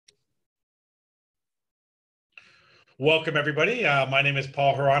Welcome, everybody. My name is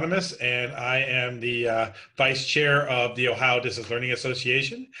Paul Hieronymus, and I am the Vice Chair of the Ohio Distance Learning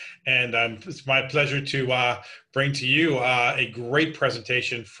Association. And it's my pleasure to bring to you a great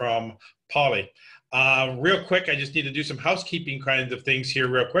presentation from Poly. Real quick, I just need to do some housekeeping kinds of things here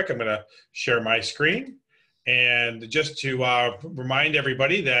real quick. I'm going to share my screen. And just to remind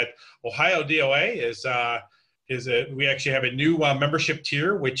everybody that OhioDLA we actually have a new membership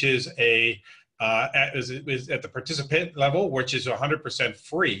tier, which is is at the participant level, which is 100%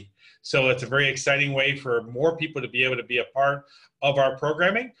 free. So it's a very exciting way for more people to be able to be a part of our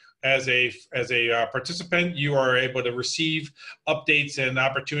programming. As a participant, you are able to receive updates and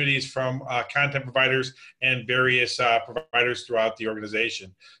opportunities from content providers and various providers throughout the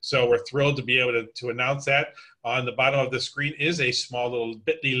organization. So we're thrilled to be able to announce that. On the bottom of the screen is a small little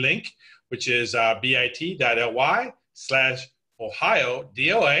bit.ly link, which is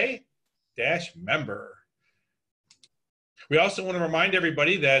bit.ly/OhioDLA-member. We also want to remind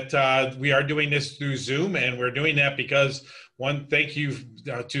everybody that we are doing this through Zoom, and we're doing that because, one, thank you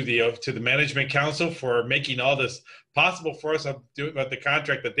to the Management Council for making all this possible for us about the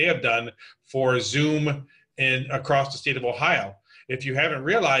contract that they have done for Zoom across the state of Ohio. If you haven't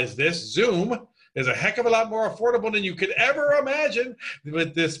realized this, Zoom is a heck of a lot more affordable than you could ever imagine.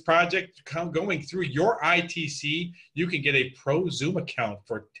 With this project going through your ITC, you can get a pro Zoom account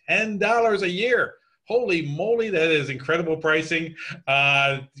for $10 a year. Holy moly, that is incredible pricing.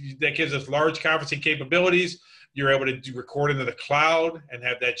 That gives us large conferencing capabilities. You're able to record into the cloud and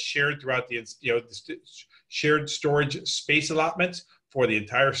have that shared throughout the shared storage space allotments for the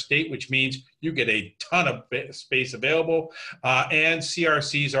entire state, which means you get a ton of space available, and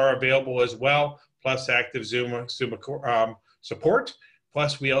CRCs are available as well, plus active Zoom support.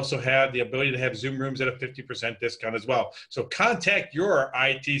 Plus, we also have the ability to have Zoom rooms at a 50% discount as well. So contact your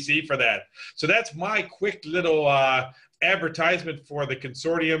ITC for that. So that's my quick little advertisement for the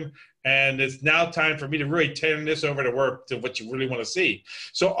consortium. And it's now time for me to really turn this over to work to what you really want to see.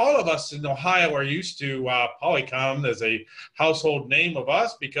 So all of us in Ohio are used to Polycom as a household name of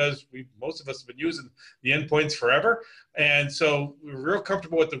us because most of us have been using the endpoints forever. And so we're real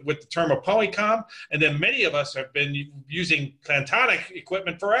comfortable with the term of Polycom. And then many of us have been using Plantronics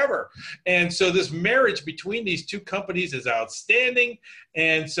equipment forever. And so this marriage between these two companies is outstanding.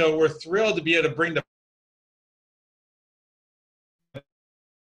 And so we're thrilled to be able to bring the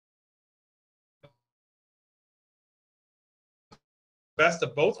best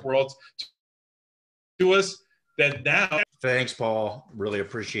of both worlds to us that now. Thanks, Paul. Really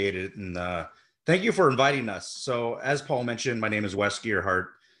appreciate it. And thank you for inviting us. So as Paul mentioned, my name is Wes Gearhart.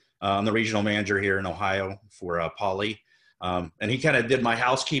 I'm the regional manager here in Ohio for Poly. And he kind of did my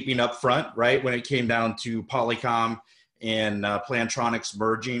housekeeping up front, right, when it came down to Polycom and Plantronics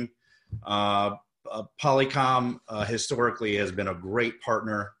merging. Polycom historically has been a great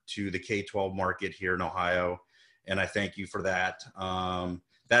partner to the K-12 market here in Ohio. And I thank you for that.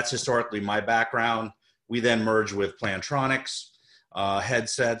 That's historically my background. We then merged with Plantronics,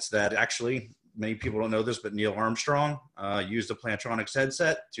 headsets that actually, many people don't know this, but Neil Armstrong used a Plantronics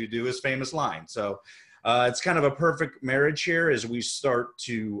headset to do his famous line. So it's kind of a perfect marriage here as we start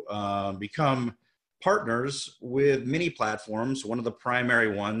to become partners with many platforms. One of the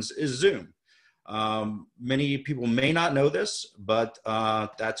primary ones is Zoom. Many people may not know this, but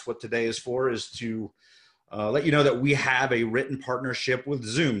that's what today is for, is to let you know that we have a written partnership with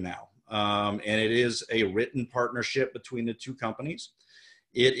Zoom now. And it is a written partnership between the two companies.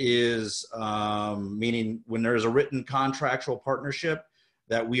 It is meaning when there's a written contractual partnership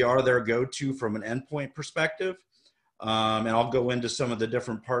that we are their go-to from an endpoint perspective. And I'll go into some of the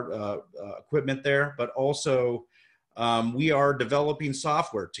different equipment there, but also we are developing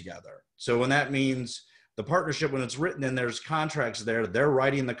software together. So when that means the partnership, when it's written and there's contracts there, they're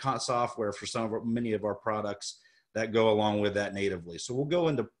writing the software for many of our products that go along with that natively. So we'll go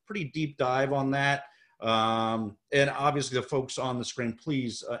into pretty deep dive on that. And obviously the folks on the screen,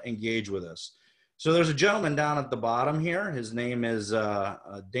 please engage with us. So there's a gentleman down at the bottom here. His name is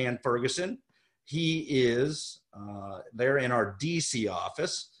Dan Ferguson. He is there in our DC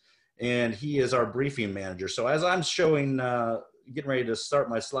office, and he is our briefing manager. So as I'm showing, getting ready to start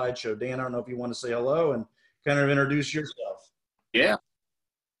my slideshow, Dan, I don't know if you want to say hello and kind of introduce yourself. Yeah,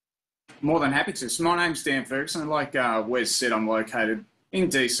 more than happy to. So my name's Dan Ferguson. Like Wes said, I'm located in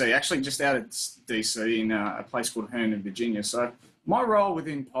DC, actually just out of DC in a place called Herndon, Virginia. So my role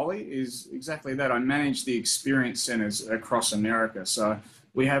within Poly is exactly that. I manage the experience centers across America. So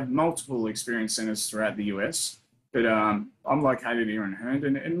we have multiple experience centers throughout the US, but I'm located here in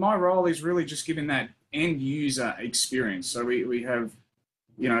Herndon, and my role is really just giving that end user experience. So we have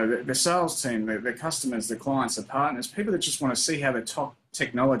you know, the sales team, the customers, the clients, the partners, people that just want to see how the top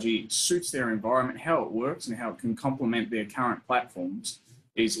technology suits their environment, how it works, and how it can complement their current platforms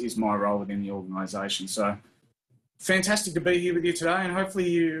is my role within the organization. So fantastic to be here with you today, and hopefully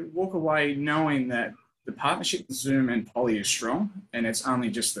you walk away knowing that the partnership with Zoom and Poly is strong, and it's only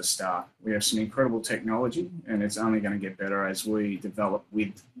just the start. We have some incredible technology, and it's only going to get better as we develop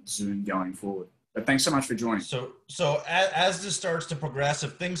with Zoom going forward. But thanks so much for joining. So as this starts to progress,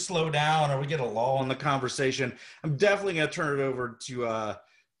 if things slow down or we get a lull in the conversation, I'm definitely going to turn it over to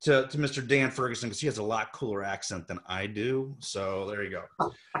Mr. Dan Ferguson, because he has a lot cooler accent than I do. So there you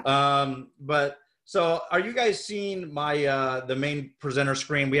go. So are you guys seeing my the main presenter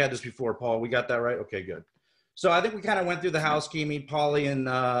screen? We had this before, Paul. We got that right? Okay, good. So I think we kind of went through the housekeeping. Poly and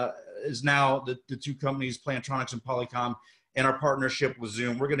is now the two companies, Plantronics and Polycom, and our partnership with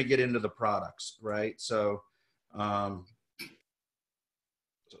Zoom. We're going to get into the products, right? So,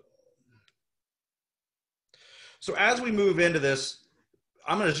 so as we move into this,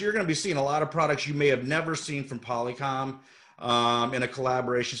 you're going to be seeing a lot of products you may have never seen from Polycom in a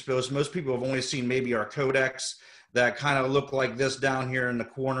collaboration space. Most people have only seen maybe our codecs that kind of look like this down here in the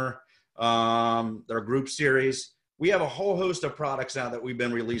corner. Their group series. We have a whole host of products now that we've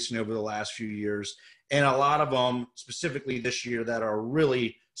been releasing over the last few years, and a lot of them specifically this year that are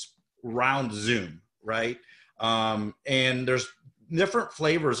really around Zoom, right? And there's different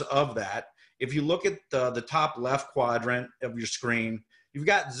flavors of that. If you look at the top left quadrant of your screen, you've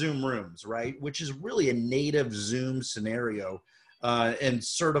got Zoom Rooms, right? Which is really a native Zoom scenario and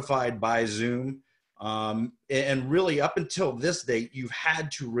certified by Zoom. And really up until this date, you've had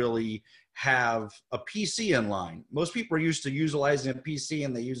to really have a PC in line. Most people are used to utilizing a PC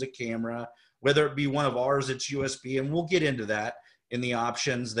and they use a camera, whether it be one of ours, it's USB, and we'll get into that in the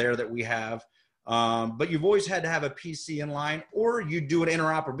options there that we have. But you've always had to have a PC in line, or you do an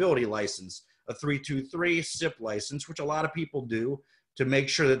interoperability license, a 323 SIP license, which a lot of people do to make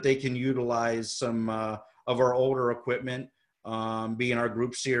sure that they can utilize some of our older equipment, being our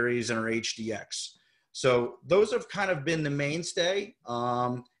group series and our HDX. So those have kind of been the mainstay,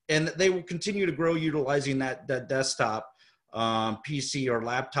 and they will continue to grow utilizing that desktop PC or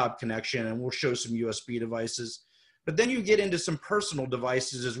laptop connection, and we'll show some USB devices. But then you get into some personal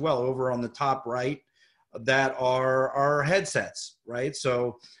devices as well over on the top right that are our headsets, right?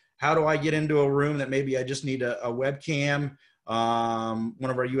 So how do I get into a room that maybe I just need a webcam, one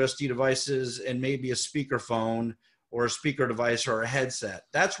of our USD devices, and maybe a speakerphone or a speaker device or a headset?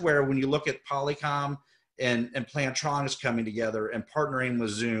 That's where, when you look at Polycom and Plantronics coming together and partnering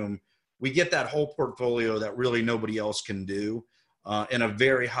with Zoom, we get that whole portfolio that really nobody else can do in a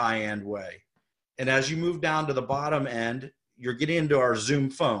very high-end way. And as you move down to the bottom end, you're getting into our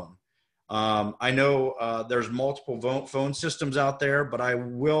Zoom phone. I know there's multiple phone systems out there, but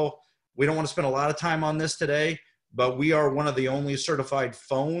we don't want to spend a lot of time on this today, but we are one of the only certified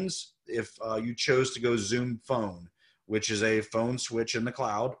phones if you chose to go Zoom Phone, which is a phone switch in the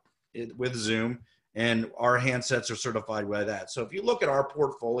cloud with Zoom, and our handsets are certified by that. So if you look at our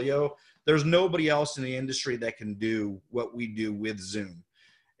portfolio, there's nobody else in the industry that can do what we do with Zoom.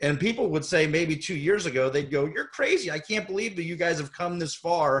 And people would say maybe 2 years ago, they'd go, "You're crazy. I can't believe that you guys have come this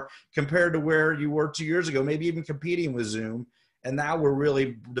far compared to where you were 2 years ago, maybe even competing with Zoom." And now we're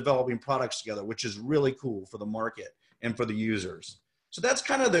really developing products together, which is really cool for the market and for the users. So that's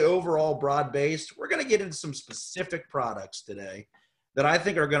kind of the overall broad based. We're going to get into some specific products today that I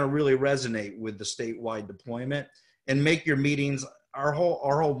think are going to really resonate with the statewide deployment and make your meetings. Our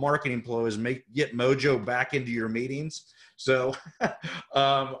whole marketing flow is get mojo back into your meetings. So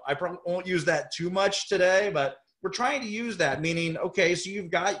I probably won't use that too much today, but we're trying to use that, meaning, okay, so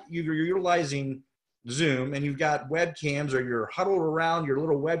you're utilizing Zoom and you've got webcams, or you're huddled around your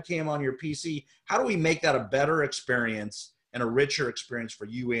little webcam on your PC. How do we make that a better experience and a richer experience for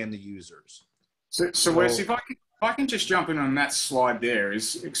you and the users? So Wes, if I can just jump in on that slide there,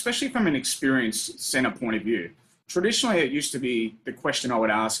 is especially from an experience center point of view. Traditionally, it used to be the question I would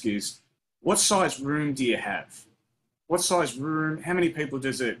ask is, what size room do you have? What size room? How many people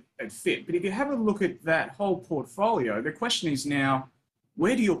does it fit? But if you have a look at that whole portfolio, the question is now,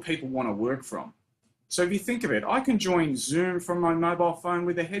 where do your people want to work from? So if you think of it, I can join Zoom from my mobile phone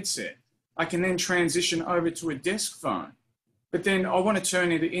with a headset. I can then transition over to a desk phone. But then I want to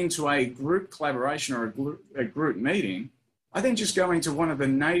turn it into a group collaboration or a group meeting. I then just go into one of the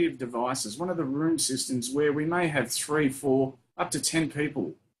native devices, one of the room systems where we may have 3, 4, up to 10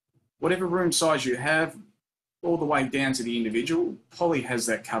 people. Whatever room size you have, all the way down to the individual, Poly has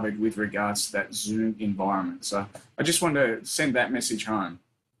that covered with regards to that Zoom environment. So I just wanted to send that message home.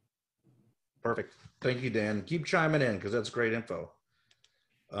 Perfect. Thank you, Dan. Keep chiming in because that's great info.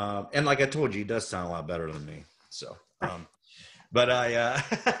 And like I told you, he does sound a lot better than me. So, but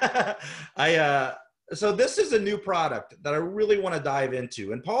so this is a new product that I really want to dive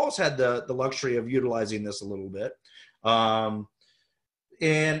into. And Paul's had the luxury of utilizing this a little bit. And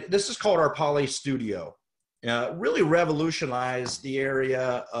this is called our Poly Studio. Really revolutionized the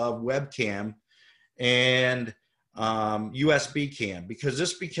area of webcam and USB cam, because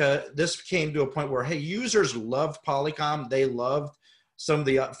this came to a point where, hey, users loved Polycom. They loved some of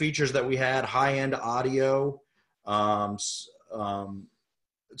the features that we had, high-end audio, I'll go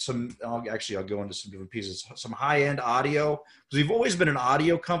into some different pieces, some high-end audio, because we've always been an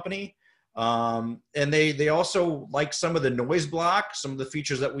audio company. And they also like some of the noise block, some of the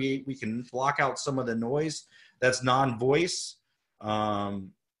features that we can block out some of the noise that's non-voice.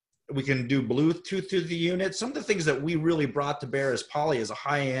 We can do Bluetooth to the unit. Some of the things that we really brought to bear as Poly as a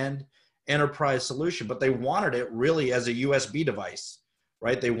high-end enterprise solution, but they wanted it really as a USB device,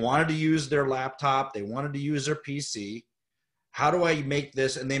 right? They wanted to use their laptop. They wanted to use their PC. How do I make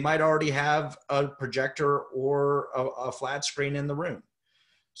this? And they might already have a projector or a flat screen in the room.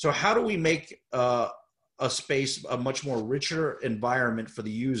 So how do we make a space a much more richer environment for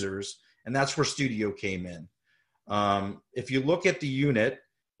the users? And that's where Studio came in. If you look at the unit,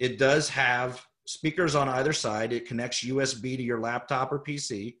 it does have speakers on either side. It connects USB to your laptop or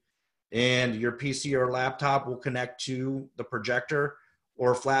PC, and your PC or laptop will connect to the projector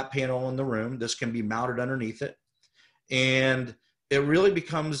or a flat panel in the room. This can be mounted underneath it. And it really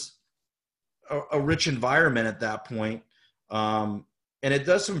becomes a rich environment at that point. And it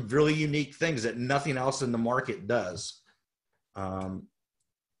does some really unique things that nothing else in the market does.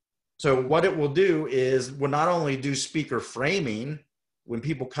 So what it will do is we'll not only do speaker framing. When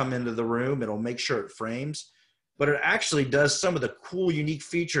people come into the room, it'll make sure it frames, but it actually does some of the cool, unique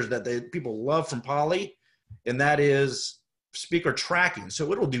features that people love from Poly, and that is speaker tracking.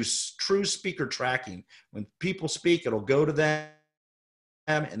 So it'll do true speaker tracking. When people speak, it'll go to them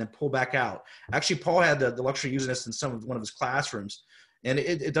and then pull back out. Actually, Paul had the luxury of using this in one of his classrooms, and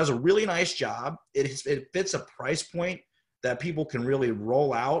it does a really nice job. It fits a price point that people can really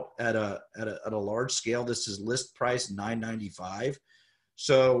roll out at a large scale. This is list price $995.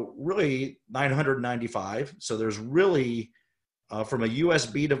 So really $995. So there's really, from a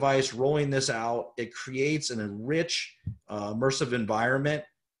USB device rolling this out, it creates an rich, immersive environment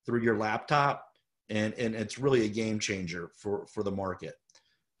through your laptop. And it's really a game changer for the market.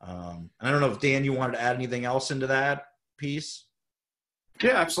 I don't know if Dan, you wanted to add anything else into that piece?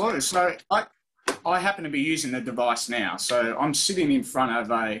 Yeah, absolutely. So I happen to be using the device now. So I'm sitting in front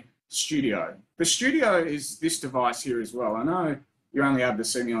of a Studio. The Studio is this device here as well. I know you're only able to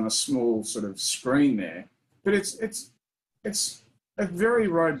see me on a small sort of screen there, but it's a very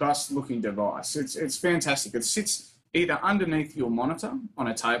robust looking device. It's fantastic. It sits either underneath your monitor on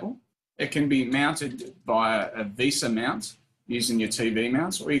a table. It can be mounted via a VESA mount using your TV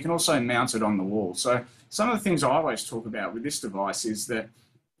mounts, or you can also mount it on the wall. So some of the things I always talk about with this device is that,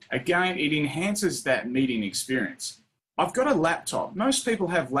 again, it enhances that meeting experience. I've got a laptop. Most people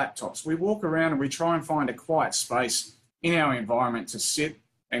have laptops. We walk around and we try and find a quiet space in our environment to sit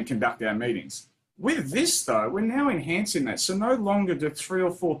and conduct our meetings. With this, though, we're now enhancing that. So no longer do 3 or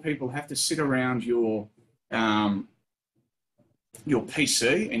 4 people have to sit around your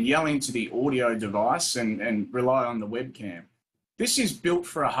PC and yell into the audio device and rely on the webcam. This is built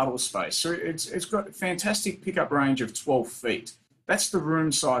for a huddle space. So it's got a fantastic pickup range of 12 feet. That's the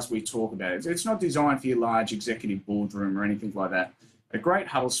room size we talk about. It's not designed for your large executive boardroom or anything like that. A great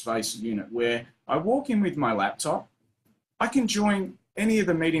huddle space unit where I walk in with my laptop. I can join any of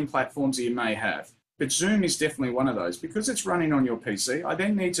the meeting platforms that you may have, but Zoom is definitely one of those. Because it's running on your PC, I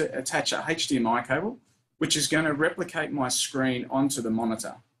then need to attach a HDMI cable, which is going to replicate my screen onto the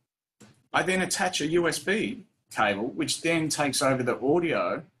monitor. I then attach a USB cable, which then takes over the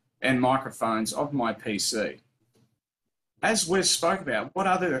audio and microphones of my PC. As Wes spoke about, what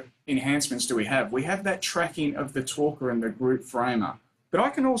other enhancements do we have? We have that tracking of the talker and the group framer, but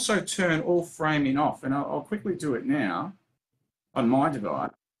I can also turn all framing off, and I'll quickly do it now on my device.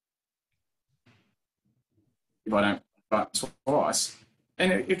 If I don't button twice,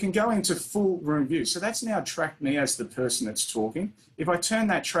 and it can go into full room view. So that's now tracked me as the person that's talking. If I turn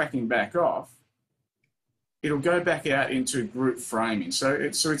that tracking back off, it'll go back out into group framing. So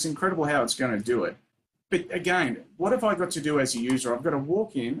it's incredible how it's going to do it. But again, what have I got to do as a user? I've got to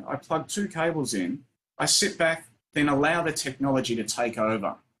walk in, I plug 2 cables in, I sit back, then allow the technology to take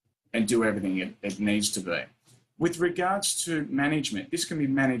over and do everything it needs to be. With regards to management, this can be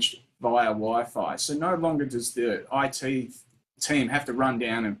managed via Wi-Fi. So no longer does the IT team have to run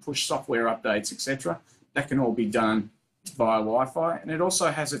down and push software updates, etc. That can all be done via Wi-Fi, and it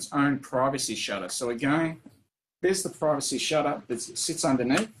also has its own privacy shutter. So again, there's the privacy shutter that sits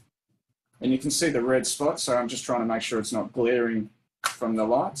underneath, and you can see the red spot. So I'm just trying to make sure it's not glaring from the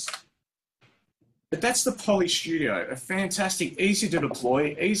lights. But that's the Poly Studio, a fantastic, easy to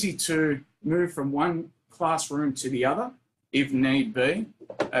deploy, easy to move from one classroom to the other, if need be,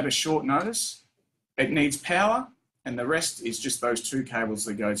 at a short notice. It needs power, and the rest is just those two cables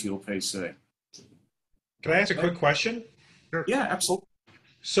that go to your PC. Can I ask a quick question? Yeah, absolutely.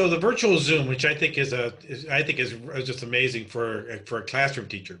 So the virtual Zoom, which I think is just amazing for a classroom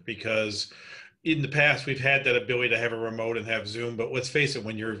teacher, because in the past we've had that ability to have a remote and have Zoom, but let's face it,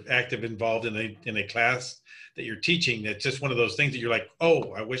 when you're involved in a class that you're teaching, that's just one of those things that you're like,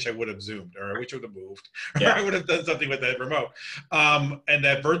 oh, I wish I would have Zoomed, or I wish I would have moved, or I would have done something with that remote. And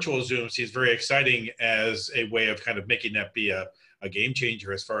that virtual Zoom seems very exciting as a way of kind of making that be a game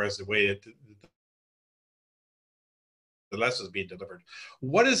changer as far as the way the lesson is being delivered.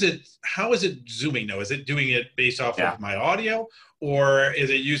 What is it? How is it Zooming though? Is it doing it based off of my audio, or is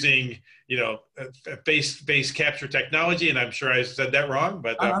it using, face capture technology? And I'm sure I said that wrong,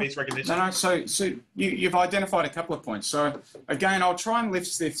 but face recognition. No. So you've identified a couple of points. So again, I'll try and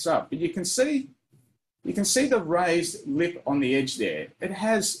lift this up, but you can see the raised lip on the edge there. It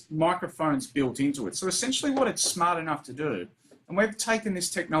has microphones built into it. So essentially, what it's smart enough to do, and we've taken this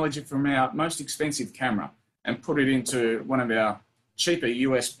technology from our most expensive camera and put it into one of our cheaper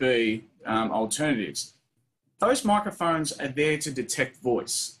USB alternatives. Those microphones are there to detect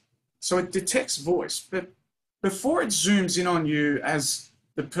voice. So it detects voice, but before it zooms in on you as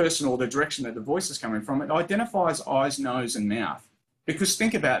the person or the direction that the voice is coming from, it identifies eyes, nose, and mouth. Because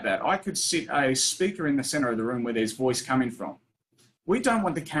think about that. I could sit a speaker in the center of the room where there's voice coming from. We don't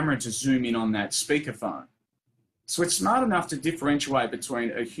want the camera to zoom in on that speakerphone. So it's smart enough to differentiate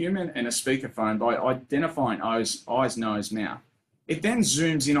between a human and a speakerphone by identifying eyes, nose, mouth. It then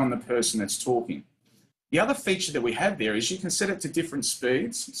zooms in on the person that's talking. The other feature that we have there is you can set it to different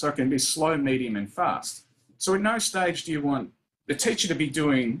speeds, so it can be slow, medium, and fast. So at no stage do you want the teacher to be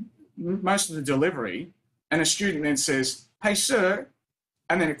doing most of the delivery, and a student then says, "Hey, sir,"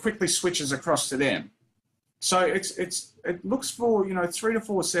 and then it quickly switches across to them. So it looks for 3 to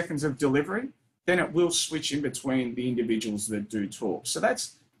 4 seconds of delivery. Then it will switch in between the individuals that do talk. So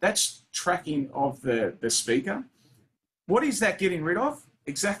that's tracking of the speaker. What is that getting rid of?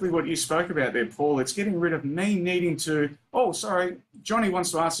 Exactly what you spoke about there, Paul. It's getting rid of me needing to, oh, sorry, Johnny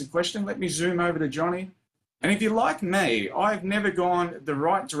wants to ask a question. Let me zoom over to Johnny. And if you're like me, I've never gone the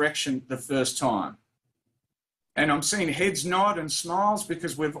right direction the first time. And I'm seeing heads nod and smiles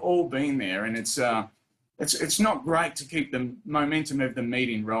because we've all been there, and it's not great to keep the momentum of the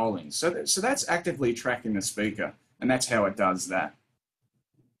meeting rolling. So that's actively tracking the speaker, and that's how it does that.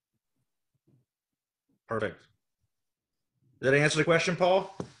 Perfect. Did that answer the question,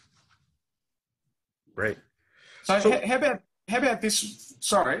 Paul? Great. So how about this?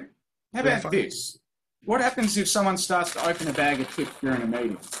 Sorry. How about this? What happens if someone starts to open a bag of chips during a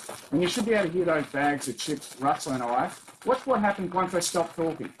meeting? And you should be able to hear those bags of chips rustling away. Watch what happens once they stop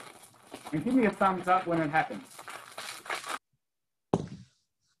talking. And give me a thumbs up when it happens.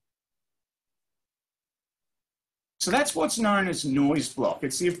 So that's what's known as noise block.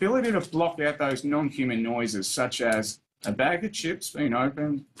 It's the ability to block out those non-human noises, such as a bag of chips being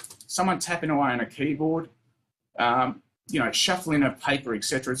opened, someone tapping away on a keyboard, shuffling of paper,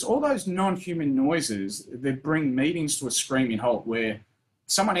 etc. It's all those non-human noises that bring meetings to a screaming halt, where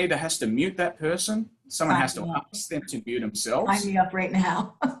someone either has to mute that person, someone has to ask them to mute themselves. Sign me up right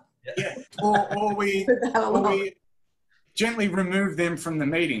now. Yeah, or we gently remove them from the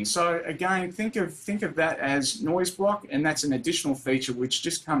meeting. So again, think of that as noise block, and that's an additional feature which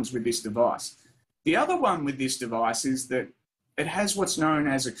just comes with this device. The other one with this device is that it has what's known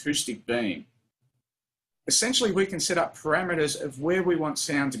as acoustic beam. Essentially, we can set up parameters of where we want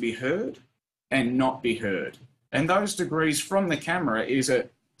sound to be heard and not be heard. And those degrees from the camera is at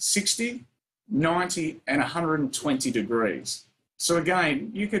 60, 90, and 120 degrees. So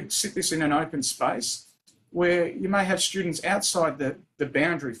again, you could sit this in an open space where you may have students outside the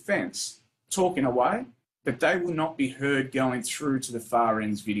boundary fence talking away, but they will not be heard going through to the far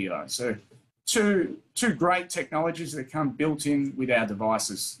end's video. So two great technologies that come built in with our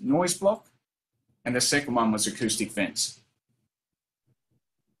devices, noise block, and the second one was acoustic fence.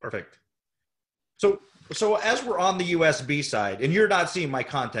 Perfect. So as we're on the USB side, and you're not seeing my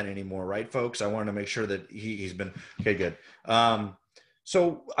content anymore, right, folks? I wanted to make sure that he's been, okay, good.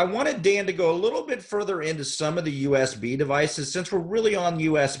 So I wanted Dan to go a little bit further into some of the USB devices, since we're really on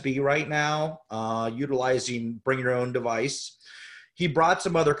USB right now, utilizing bring your own device. he brought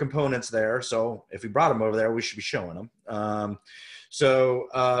some other components there. So if he brought them over there, we should be showing them. So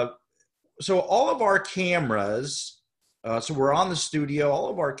all of our cameras, so we're on the studio, all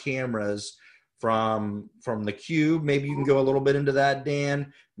of our cameras from the Cube, maybe you can go a little bit into that,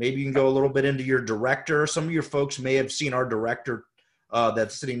 Dan. Maybe you can go a little bit into your director. Some of your folks may have seen our director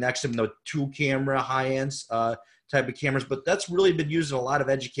that's sitting next to him, the two camera, high-end type of cameras, but that's really been used in a lot of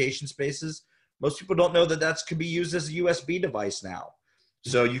education spaces. Most people don't know that could be used as a USB device now.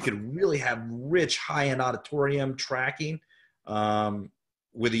 So you could really have rich high-end auditorium tracking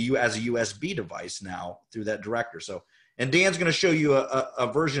with as a USB device now through that director. So, and Dan's going to show you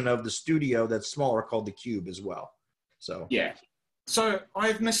a version of the studio that's smaller called the Cube as well. So yeah. So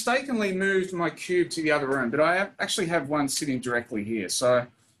I've mistakenly moved my Cube to the other room, but I actually have one sitting directly here. So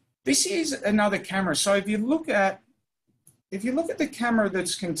this is another camera. So if you look at the camera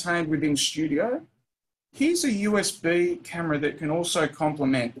that's contained within Studio, here's a USB camera that can also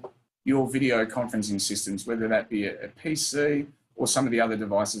complement your video conferencing systems, whether that be a PC or some of the other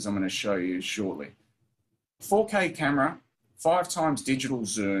devices I'm going to show you shortly. 4K camera, 5x digital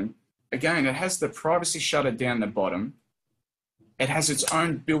zoom. Again, it has the privacy shutter down the bottom. It has its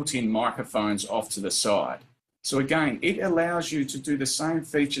own built-in microphones off to the side. So again, it allows you to do the same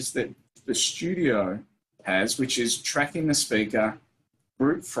features that the Studio has, which is tracking the speaker,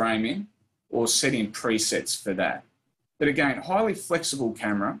 group framing, or setting presets for that. But again, highly flexible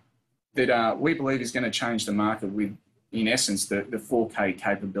camera that we believe is going to change the market with, in essence, the 4K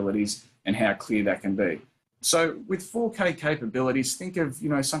capabilities and how clear that can be. So with 4K capabilities, think of,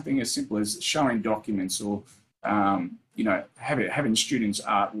 something as simple as showing documents or, having students'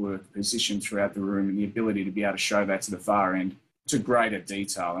 artwork positioned throughout the room and the ability to be able to show that to the far end to greater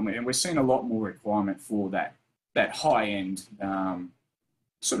detail. And we're seeing a lot more requirement for that high-end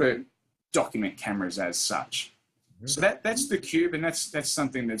sort of document cameras as such. Mm-hmm. So that's the Cube, and that's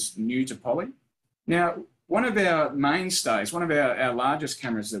something that's new to Poly. Now, one of our mainstays, one of our largest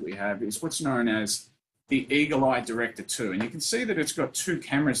cameras that we have is what's known as the Eagle Eye Director 2. And you can see that it's got two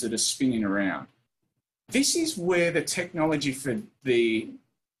cameras that are spinning around. This is where the technology for the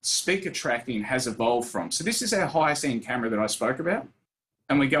speaker tracking has evolved from. So this is our highest end camera that I spoke about,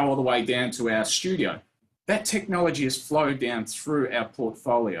 and we go all the way down to our Studio. That technology has flowed down through our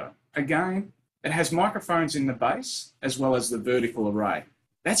portfolio. Again, it has microphones in the base as well as the vertical array.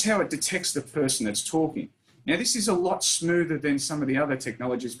 That's how it detects the person that's talking. Now, this is a lot smoother than some of the other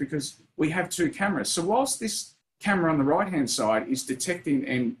technologies because we have two cameras. So whilst this camera on the right-hand side is detecting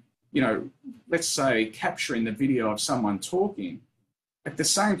and, let's say capturing the video of someone talking, at the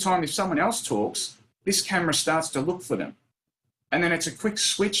same time, if someone else talks, this camera starts to look for them. And then it's a quick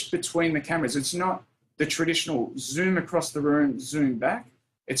switch between the cameras. It's not the traditional zoom across the room, zoom back.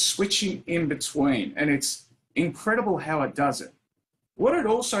 It's switching in between, and it's incredible how it does it. What it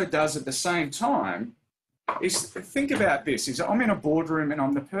also does at the same time is, think about this, is I'm in a boardroom and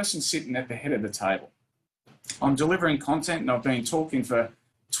I'm the person sitting at the head of the table. I'm delivering content and I've been talking for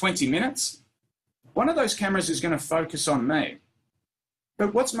 20 minutes. One of those cameras is going to focus on me.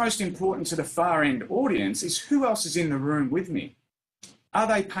 But what's most important to the far end audience is who else is in the room with me. Are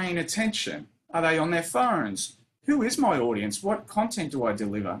they paying attention? Are they on their phones? Who is my audience? What content do I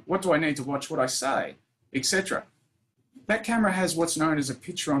deliver? What do I need to watch what I say, etc.? That camera has what's known as a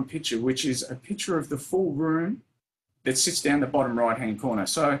picture-on-picture, which is a picture of the full room that sits down the bottom right-hand corner.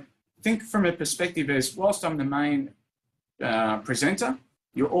 So think from a perspective as, whilst I'm the main presenter,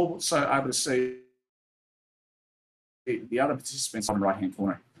 you're also able to see the other participants on the right-hand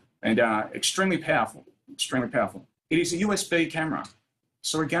corner. And extremely powerful, extremely powerful. It is a USB camera.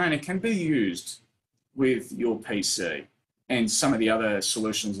 So again, it can be used with your PC and some of the other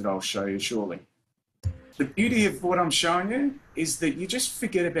solutions that I'll show you shortly. The beauty of what I'm showing you is that you just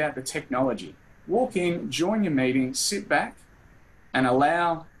forget about the technology. Walk in, join your meeting, sit back, and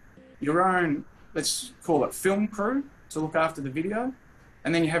allow your own, let's call it film crew, to look after the video.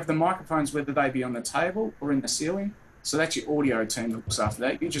 And then you have the microphones, whether they be on the table or in the ceiling. So that's your audio team that looks after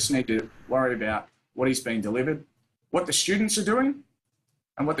that. You just need to worry about what is being delivered, what the students are doing,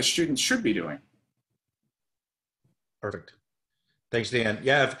 and what the students should be doing. Perfect. Thanks, Dan.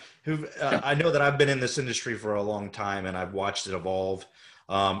 Yeah, I know that I've been in this industry for a long time and I've watched it evolve.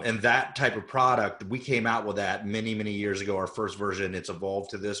 And that type of product, we came out with that many, many years ago, our first version. It's evolved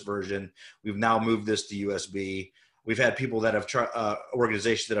to this version. We've now moved this to USB. We've had people that have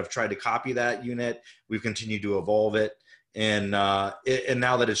organizations that have tried to copy that unit. We've continued to evolve it. And now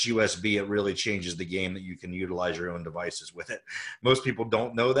that it's USB, it really changes the game that you can utilize your own devices with it. Most people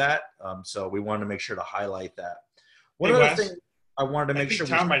don't know that. So we wanted to make sure to highlight that. One other thing I wanted to make sure.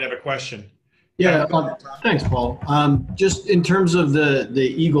 Tom might have a question. Yeah, thanks, Paul. Just in terms of the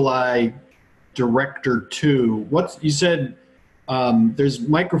Eagle Eye Director 2, you said there's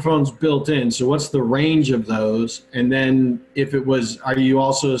microphones built in, so what's the range of those? And then if it was, are you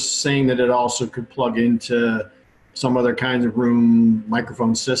also saying that it also could plug into some other kinds of room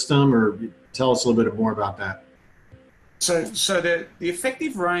microphone system, or tell us a little bit more about that? So the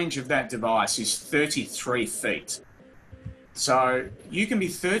effective range of that device is 33 feet. So you can be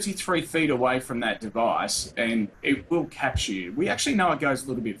 33 feet away from that device and it will capture you. We actually know it goes a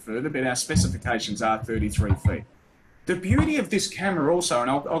little bit further, but our specifications are 33 feet. The beauty of this camera also,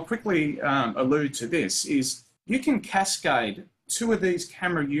 and I'll quickly allude to this, is you can cascade two of these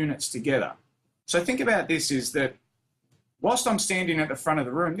camera units together. So think about this is that whilst I'm standing at the front of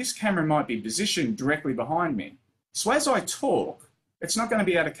the room, this camera might be positioned directly behind me. So as I talk, it's not going to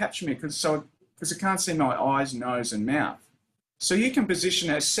be able to capture me because it can't see my eyes, nose, and mouth. So you can position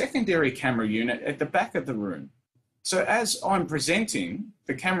a secondary camera unit at the back of the room. So as I'm presenting,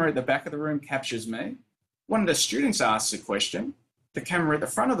 the camera at the back of the room captures me. One of the students asks a question, the camera at the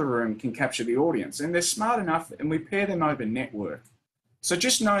front of the room can capture the audience. And they're smart enough, and we pair them over network. So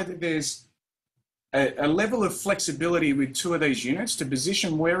just know that there's a level of flexibility with two of these units to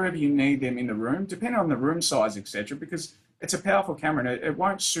position wherever you need them in the room, depending on the room size, etc. Because it's a powerful camera, and it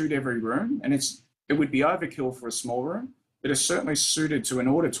won't suit every room, and it would be overkill for a small room. It is certainly suited to an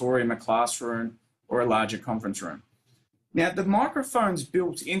auditorium, a classroom, or a larger conference room. Now, the microphones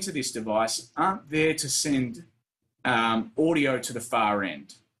built into this device aren't there to send audio to the far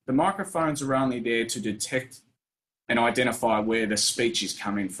end. The microphones are only there to detect and identify where the speech is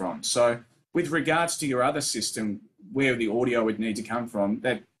coming from. So with regards to your other system, where the audio would need to come from,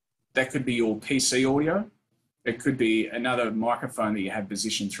 that could be your PC audio. It could be another microphone that you have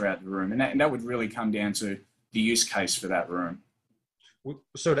positioned throughout the room. And that would really come down to the use case for that room.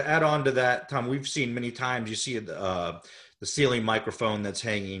 So to add on to that, Tom, we've seen many times, you see the ceiling microphone that's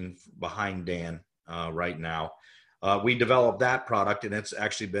hanging behind Dan right now. We developed that product, and it's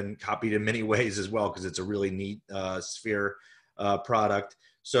actually been copied in many ways as well, because it's a really neat sphere product.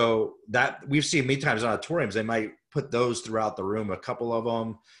 So that we've seen many times in auditoriums, they might put those throughout the room, a couple of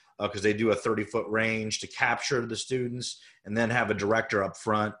them, because they do a 30-foot range to capture the students, and then have a director up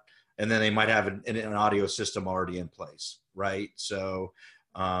front. And then they might have an audio system already in place, right? So,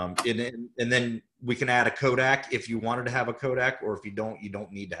 and then we can add a codec if you wanted to have a codec, or if you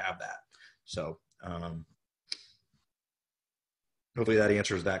don't need to have that. So, hopefully that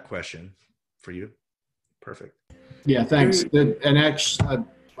answers that question for you. Perfect. Yeah, thanks. And actually,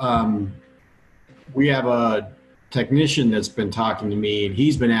 we have a technician that's been talking to me, and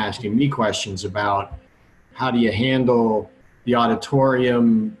he's been asking me questions about how do you handle the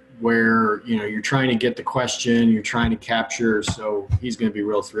auditorium where, you know, you're trying to get the question, you're trying to capture. So he's going to be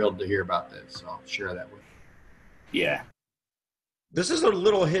real thrilled to hear about this. So I'll share that with you. Yeah. This is a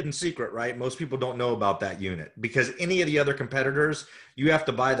little hidden secret, right? Most people don't know about that unit, because any of the other competitors, you have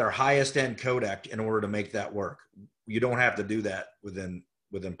to buy their highest end codec in order to make that work. You don't have to do that within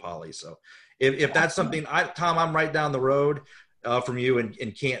Poly. So if that's something, Tom, I'm right down the road from you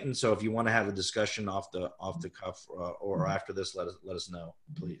in Canton. So if you want to have a discussion off the cuff or after this, let us know,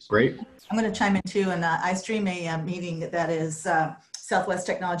 please. Great. I'm going to chime in too, and I stream a meeting that is Southwest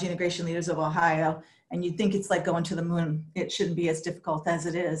Technology Integration Leaders of Ohio, and you'd think it's like going to the moon. It shouldn't be as difficult as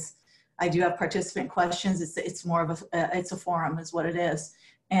it is. I do have participant questions. It's more of it's a forum is what it is,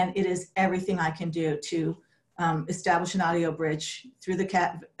 and it is everything I can do to establish an audio bridge through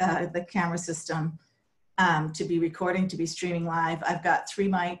the camera system, to be recording, to be streaming live. I've got 3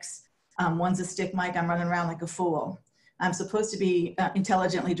 mics. One's a stick mic. I'm running around like a fool. I'm supposed to be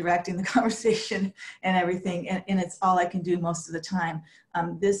intelligently directing the conversation and everything, and it's all I can do most of the time.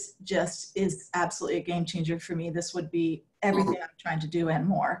 This just is absolutely a game changer for me. This would be everything I'm trying to do and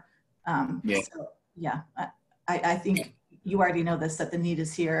more. Yeah. So yeah, I think you already know this, that the need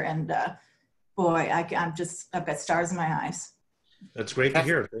is here, and boy, I've got stars in my eyes. That's great to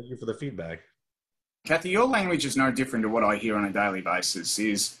hear. Thank you for the feedback. Kathy, your language is no different to what I hear on a daily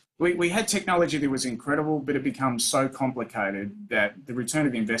basis. We had technology that was incredible, but it becomes so complicated that the return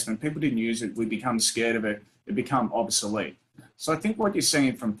of investment, people didn't use it, we become scared of it, it become obsolete. So I think what you're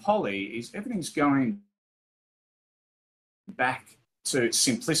seeing from Poly is everything's going back to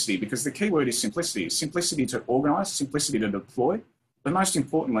simplicity, because the key word is simplicity. Simplicity to organize, simplicity to deploy, but most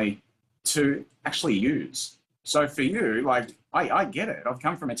importantly, to actually use. So for you, like, I get it. I've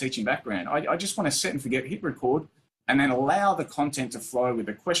come from a teaching background. I just want to set and forget, hit record, and then allow the content to flow with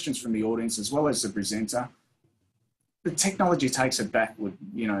the questions from the audience as well as the presenter. The technology takes a backward,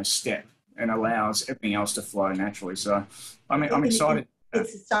 step and allows everything else to flow naturally. So I'm excited.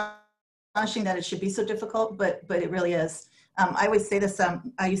 It's astonishing that it should be so difficult, but it really is. I always say this,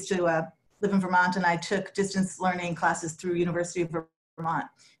 I used to live in Vermont, and I took distance learning classes through University of Vermont.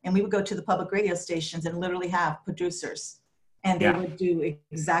 And we would go to the public radio stations and literally have producers. And they would do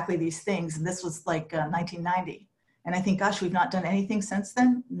exactly these things. And this was like 1990. And I think, gosh, we've not done anything since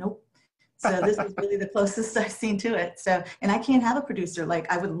then. Nope. So this is really the closest I've seen to it. So, and I can't have a producer.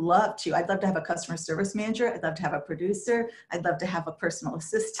 Like I would love to. I'd love to have a customer service manager. I'd love to have a producer. I'd love to have a personal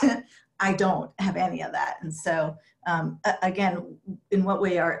assistant. I don't have any of that. And so, again, in what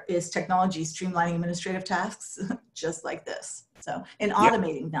way is technology streamlining administrative tasks? Just like this. So, and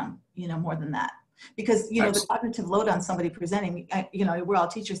automating them, you know, more than that. Because, you know, the cognitive load on somebody presenting, you know, we're all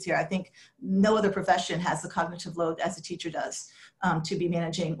teachers here. I think no other profession has the cognitive load as a teacher does to be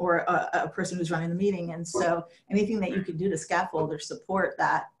managing, or a person who's running the meeting. And so anything that you can do to scaffold or support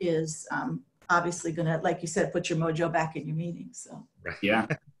that is obviously going to, like you said, put your mojo back in your meetings. So. Yeah.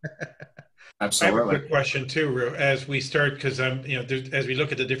 Absolutely. I have a quick question too, as we start, because you know, as we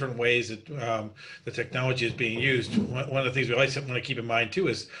look at the different ways that the technology is being used, one of the things we want to keep in mind too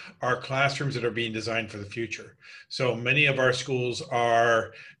is our classrooms that are being designed for the future. So many of our schools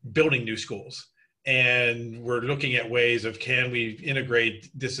are building new schools, and we're looking at ways of, can we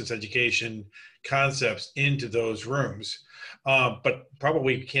integrate distance education concepts into those rooms? But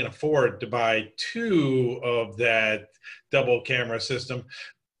probably can't afford to buy 2 of that double camera system.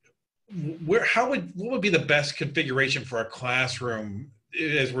 What would be the best configuration for a classroom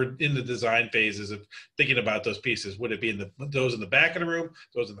as we're in the design phases of thinking about those pieces? Would it be those in the back of the room,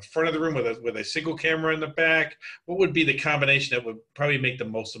 those in the front of the room with a single camera in the back? What would be the combination that would probably make the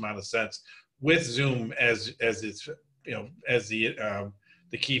most amount of sense with Zoom as it's, you know, as the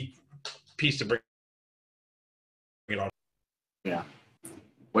key piece to bring it on? Yeah.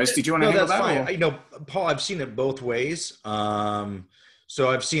 Wes, did you want to handle that? Fine. You know, Paul, I've seen it both ways. So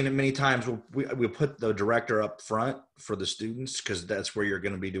I've seen it many times. We put the director up front for the students, because that's where you're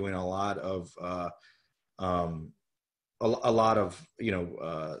going to be doing a lot of you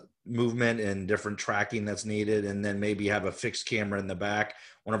know, movement and different tracking that's needed, and then maybe have a fixed camera in the back,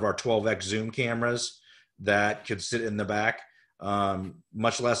 one of our 12x zoom cameras that could sit in the back.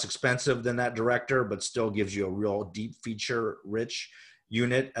 Much less expensive than that director, but still gives you a real deep feature rich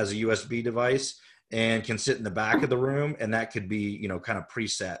unit as a USB device, and can sit in the back of the room, and that could be, you know, kind of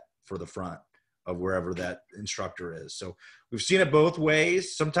preset for the front of wherever that instructor is. So we've seen it both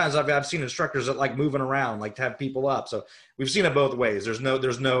ways. Sometimes I've seen instructors that like moving around, like to have people up. So we've seen it both ways. There's no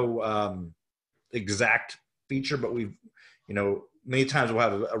exact feature, but we've, you know, many times we'll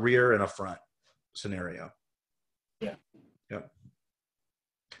have a rear and a front scenario. Yeah. Yep.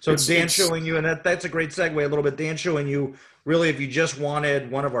 So Dan showing you, and that's a great segue a little bit. Dan showing you, really, if you just wanted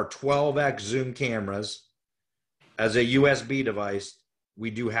one of our 12x zoom cameras as a USB device, we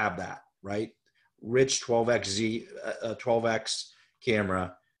do have that, right? Rich 12x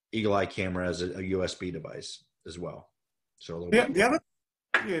camera, Eagle Eye camera as a USB device as well. So the other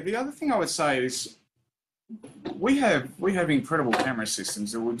thing I would say is we have incredible camera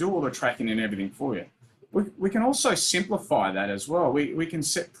systems that will do all the tracking and everything for you. We can also simplify that as well. We can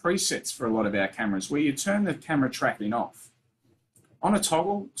set presets for a lot of our cameras where you turn the camera tracking off. On a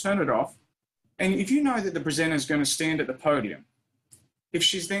toggle, turn it off. And if you know that the presenter is going to stand at the podium, if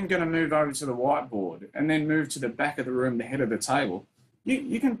she's then going to move over to the whiteboard and then move to the back of the room, the head of the table,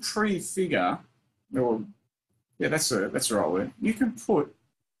 you can prefigure, or yeah, that's the right word. You can put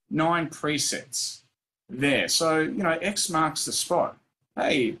 9 presets there. So, you know, X marks the spot.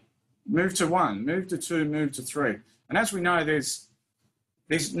 Hey, move to 1, move to 2, move to 3. And as we know, there's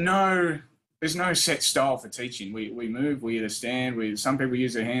no set style for teaching. We move, we either stand, some people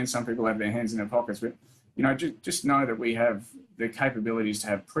use their hands, some people have their hands in their pockets, but you know, just know that we have the capabilities to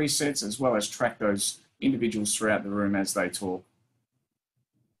have presets as well as track those individuals throughout the room as they talk.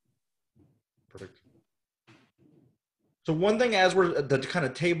 Perfect. So one thing, as we're at the kind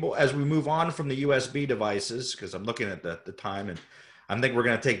of table, as we move on from the USB devices, because I'm looking at the time, and I think we're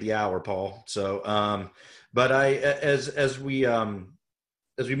going to take the hour, Paul. So, but as we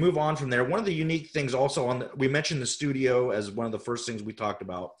move on from there, one of the unique things also we mentioned the studio as one of the first things we talked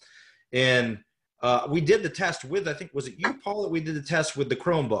about, and we did the test with, I think, was it you, Paul, that we did the test with the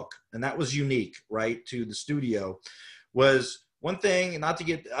Chromebook, and that was unique, right, to the studio. Was one thing,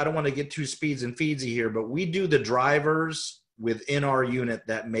 I don't want to get too speeds and feedsy here, but we do the drivers within our unit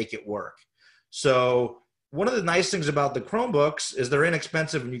that make it work. So one of the nice things about the Chromebooks is they're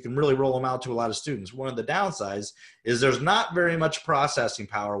inexpensive and you can really roll them out to a lot of students. One of the downsides is there's not very much processing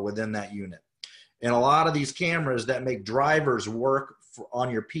power within that unit. And a lot of these cameras that make drivers work on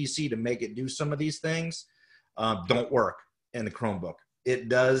your PC to make it do some of these things don't work in the Chromebook. it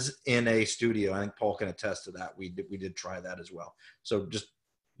does in a studio. I think Paul can attest to that. We did try that as well. So just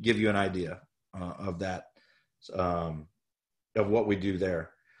give you an idea of that, of what we do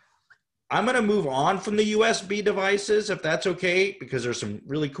there. I'm going to move on from the USB devices, if that's okay, because there's some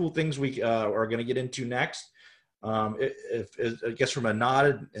really cool things we are going to get into next. If I guess from a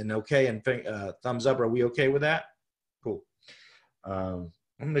nod and okay and thumbs up, are we okay with that? Cool. I'm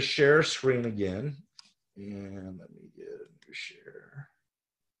going to share screen again, and let me get into share.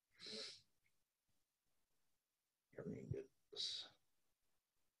 Let me get this.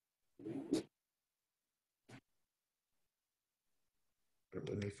 Bear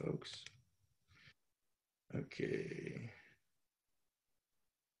with me, folks. Okay.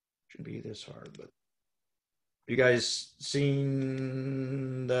 Shouldn't be this hard, but you guys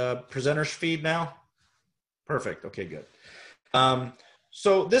seen the presenter's feed now? Perfect. Okay, good.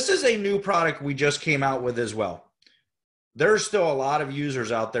 So this is a new product we just came out with as well. There's still a lot of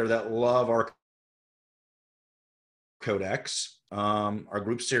users out there that love our codecs, our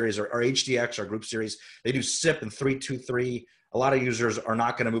group series, or our HDX, our group series. They do SIP and 323. A lot of users are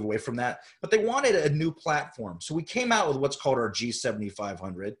not going to move away from that, but they wanted a new platform. So we came out with what's called our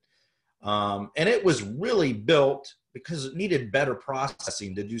G7500. And it was really built because it needed better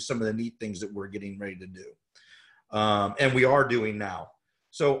processing to do some of the neat things that we're getting ready to do. And we are doing now.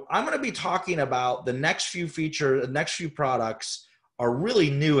 So I'm going to be talking about the next few features, the next few products are really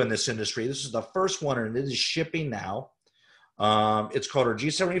new in this industry. This is the first one, and it is shipping now. It's called our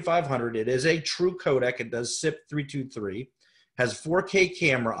G7500. It is a true codec. It does SIP 323, has 4K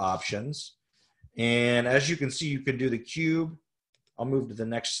camera options. And as you can see, you can do the cube. I'll move to the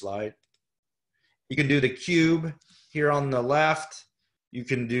next slide. You can do the cube here on the left. You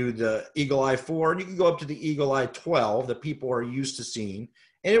can do the Eagle Eye 4, and you can go up to the Eagle Eye 12 that people are used to seeing.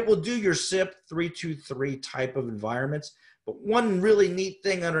 And it will do your SIP 323 type of environments. But one really neat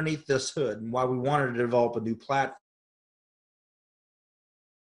thing underneath this hood, and why we wanted to develop a new platform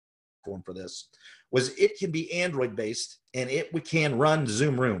for this, was it can be Android-based, and we can run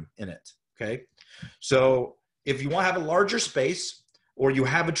Zoom Room in it, okay? So if you want to have a larger space, or you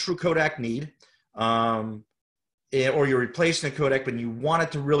have a true codec need, or you're replacing a codec, but you want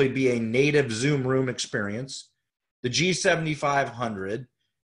it to really be a native Zoom Room experience, the G7500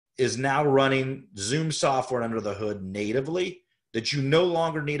 is now running Zoom software under the hood natively, that you no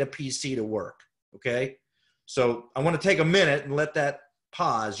longer need a PC to work, okay? So I want to take a minute and let that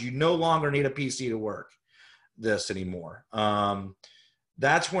pause. You no longer need a PC to work this anymore.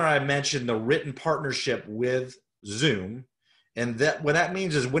 That's where I mentioned the written partnership with Zoom. And that what that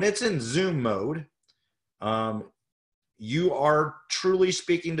means is when it's in Zoom mode, you are truly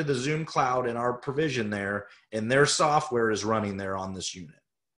speaking to the Zoom cloud and our provision there, and their software is running there on this unit.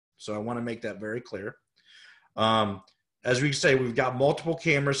 So I want to make that very clear. As we say, we've got multiple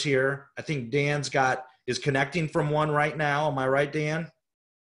cameras here. I think Dan's is connecting from one right now. Am I right, Dan?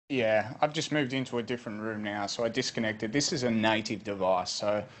 Yeah, I've just moved into a different room now, so I disconnected. This is a native device.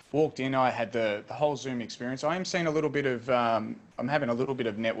 So walked in, I had the whole Zoom experience. I am seeing a little bit of, I'm having a little bit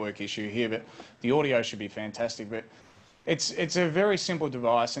of network issue here, but the audio should be fantastic. But it's a very simple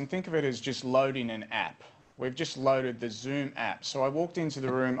device, and think of it as just loading an app. We've just loaded the Zoom app. So I walked into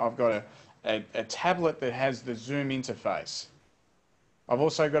the room, I've got a tablet that has the Zoom interface. I've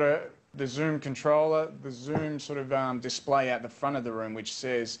also got the Zoom controller, the Zoom sort of display out the front of the room, which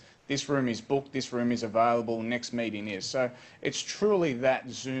says this room is booked, this room is available, next meeting is. So it's truly that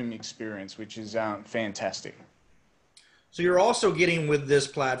Zoom experience, which is fantastic. So you're also getting with this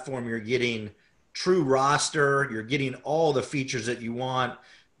platform, you're getting true roster, you're getting all the features that you want.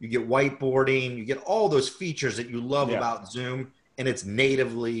 You get whiteboarding, you get all those features that you love about Zoom, and it's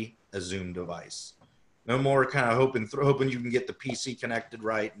natively a Zoom device. No more kind of hoping you can get the PC connected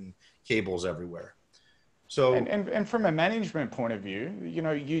right and cables everywhere. So and from a management point of view,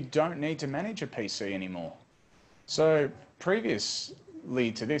 you don't need to manage a PC anymore. So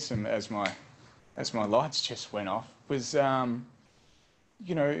previously to this, and as my lights just went off, was they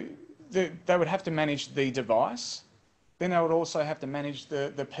would have to manage the device. Then they would also have to manage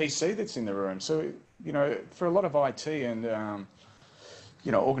the PC that's in the room. So for a lot of IT and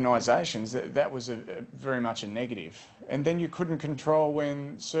organisations, that was very much a negative. And then you couldn't control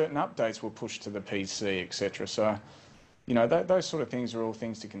when certain updates were pushed to the PC, etc. So, those sort of things are all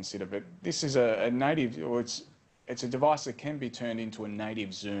things to consider. But this is a native, or it's a device that can be turned into a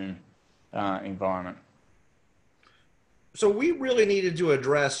native Zoom environment. So we really needed to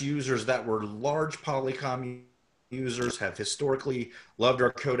address users that were large Polycom users, have historically loved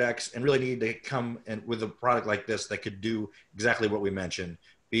our codecs, and really need to come in with a product like this that could do exactly what we mentioned,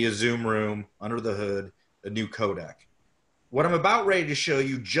 be a Zoom Room, under the hood, a new codec. what I'm about ready to show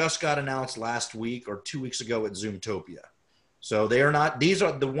you just got announced last week or 2 weeks ago at Zoomtopia. So they are not, these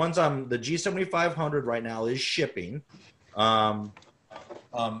are the ones the G7500 right now is shipping. The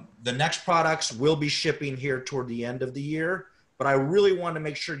next products will be shipping here toward the end of the year, but I really want to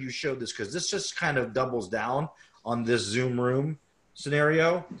make sure you showed this because this just kind of doubles down on this Zoom Room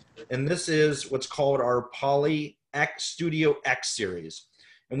scenario. And this is what's called our Poly X Studio X series.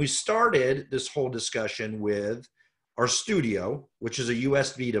 And we started this whole discussion with our Studio, which is a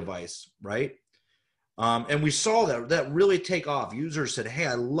USB device, right? And we saw that really take off. Users said, hey,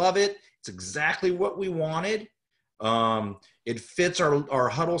 I love it. It's exactly what we wanted. It fits our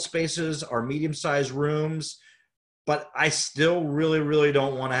huddle spaces, our medium-sized rooms, but I still really, really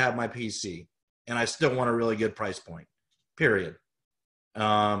don't want to have my PC. And I still want a really good price point, period.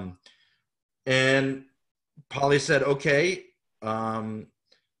 And Poly said, okay,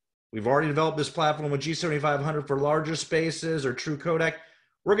 we've already developed this platform with G7500 for larger spaces or true codec.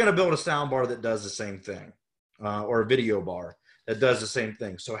 We're going to build a sound bar that does the same thing, or a video bar that does the same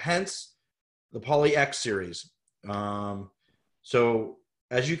thing. So hence the Poly X series. So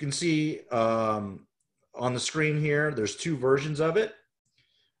as you can see on the screen here, there's two versions of it.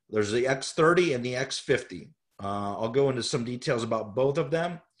 There's the X30 and the X50. I'll go into some details about both of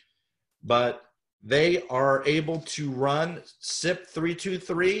them, but they are able to run SIP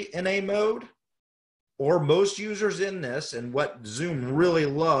 323 in a mode, or most users in this, and what Zoom really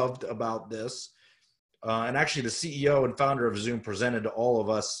loved about this, and actually the CEO and founder of Zoom presented to all of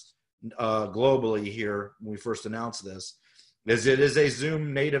us globally here when we first announced this, is it is a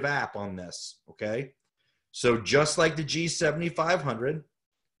Zoom native app on this, okay? So just like the G7500,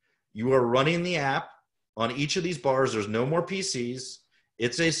 you are running the app on each of these bars. There's no more PCs.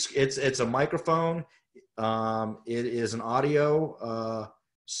 It's a microphone. It is an audio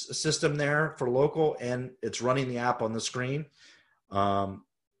system there for local, and it's running the app on the screen.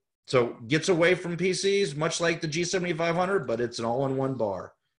 So gets away from PCs, much like the G7500, but it's an all-in-one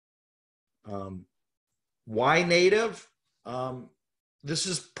bar. Why native? This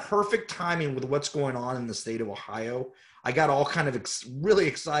is perfect timing with what's going on in the state of Ohio. I got all kind of really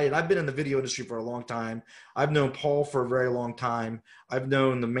excited. I've been in the video industry for a long time. I've known Paul for a very long time. I've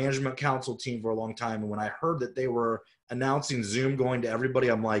known the management council team for a long time. And when I heard that they were announcing Zoom going to everybody,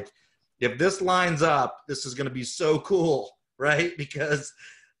 I'm like, if this lines up, this is going to be so cool, right? Because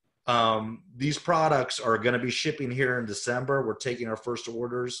these products are going to be shipping here in December. We're taking our first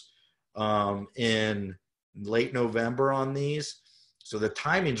orders in late November on these. So the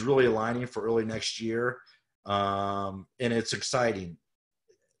timing's really aligning for early next year. And it's exciting.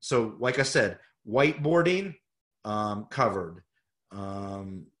 So like I said, whiteboarding covered.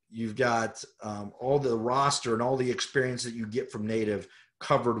 You've got all the roster and all the experience that you get from native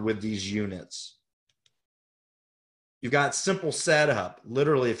covered with these units. You've got simple setup.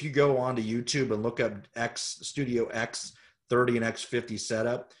 Literally, if you go onto YouTube and look up Studio X30 and X50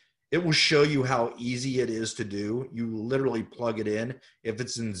 setup, it will show you how easy it is to do. You literally plug it in if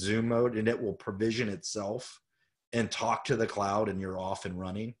it's in Zoom mode, and it will provision itself and talk to the cloud, and you're off and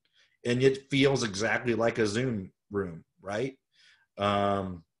running. And it feels exactly like a Zoom room, right?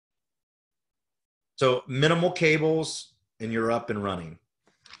 So minimal cables, and you're up and running.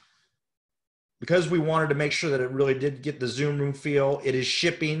 Because we wanted to make sure that it really did get the Zoom room feel, it is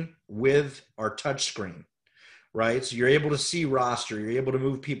shipping with our touch screen. Right? So you're able to see roster, you're able to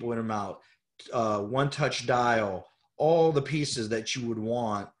move people in and out, one-touch dial, all the pieces that you would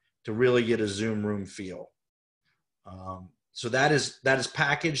want to really get a Zoom room feel. So that is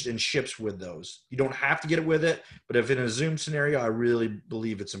packaged and ships with those. You don't have to get it with it, but if in a Zoom scenario, I really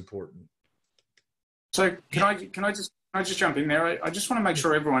believe it's important. So can I just jump in there? I just want to make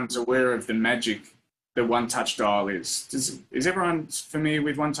sure everyone's aware of the magic that one-touch dial is. Is everyone familiar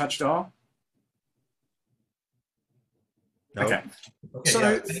with one-touch dial? No. Okay. So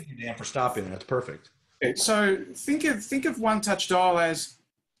yeah, thank you, Dan, for stopping. That's perfect. So think of one-touch dial as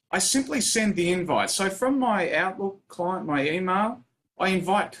I simply send the invite. So from my Outlook client, my email, I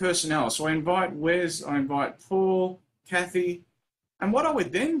invite personnel. So I invite Wes, I invite Paul, Kathy, and what I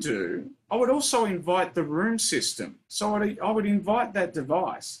would then do, I would also invite the room system. So I would invite that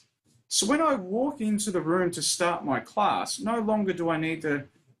device. So when I walk into the room to start my class, no longer do I need to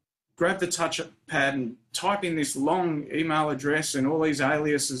grab the touchpad and type in this long email address and all these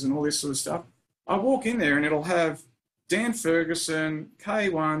aliases and all this sort of stuff. I walk in there and it'll have Dan Ferguson,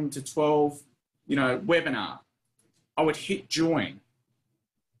 K1 to 12, webinar. I would hit join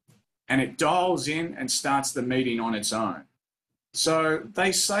and it dials in and starts the meeting on its own. So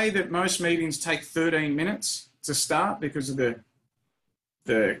they say that most meetings take 13 minutes to start because of the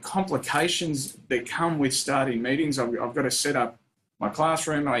the complications that come with starting meetings. I've got to set up my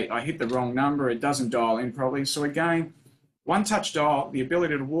classroom. I hit the wrong number. It doesn't dial in properly. So again, one touch dial, the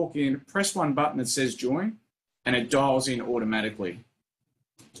ability to walk in, press one button that says join, and it dials in automatically.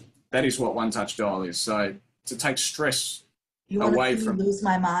 That is what one touch dial is. So to take stress away from... lose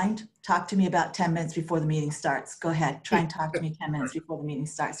my mind? Talk to me about 10 minutes before the meeting starts. Go ahead. Try and talk to me 10 minutes before the meeting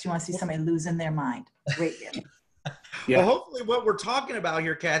starts. Do you want to see somebody losing their mind? Great. Yeah. Well, hopefully what we're talking about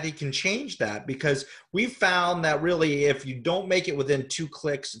here, Kathy, can change that, because we found that really if you don't make it within 2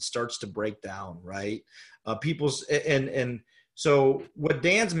 clicks, it starts to break down, right? So what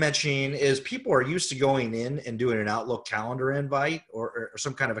Dan's mentioning is people are used to going in and doing an Outlook calendar invite or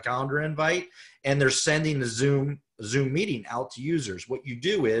some kind of a calendar invite, and they're sending the Zoom meeting out to users. What you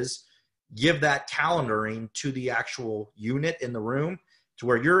do is give that calendaring to the actual unit in the room to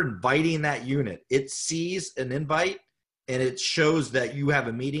where you're inviting that unit. It sees an invite and it shows that you have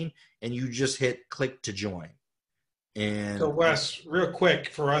a meeting, and you just hit click to join. And so Wes, real quick,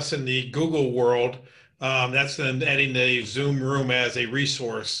 for us in the Google world, that's then adding the Zoom room as a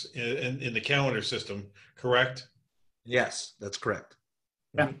resource in the calendar system, correct? Yes, that's correct.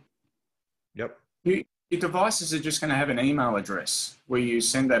 Yeah. Yep. Your devices are just going to have an email address where you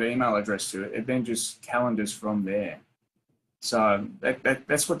send that email address to it. It then just calendars from there. So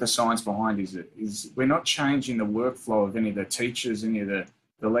that's what the science behind is we're not changing the workflow of any of the teachers, any of the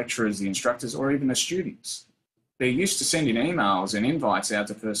lecturers, the instructors, or even the students. They're used to sending emails and invites out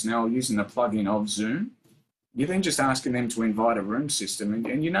to personnel using the plugin of Zoom. You're then just asking them to invite a room system,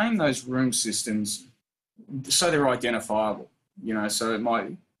 and you name those room systems so they're identifiable. So it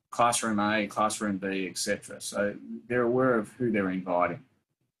might classroom A, classroom B, etc. So they're aware of who they're inviting.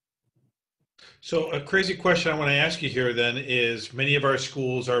 So a crazy question I want to ask you here then is, many of our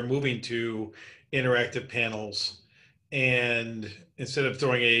schools are moving to interactive panels, and instead of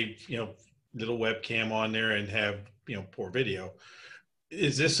throwing a little webcam on there and have poor video,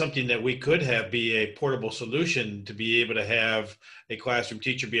 is this something that we could have be a portable solution to be able to have a classroom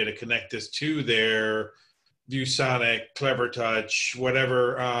teacher be able to connect this to their ViewSonic, Clever Touch,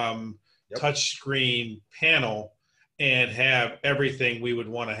 whatever touch screen panel, and have everything we would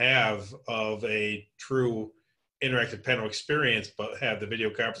want to have of a true interactive panel experience, but have the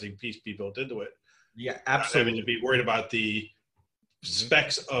video conferencing piece be built into it? Yeah, absolutely. Not having to be worried about the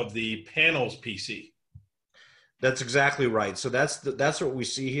specs of the panel's PC. That's exactly right. So that's what we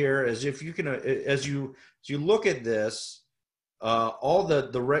see here. As if you can, as you look at this, all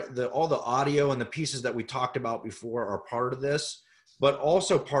the audio and the pieces that we talked about before are part of this, but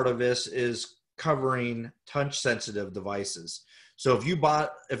also part of this is covering touch sensitive devices. So if you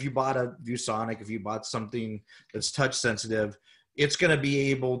bought a ViewSonic, if you bought something that's touch sensitive, it's going to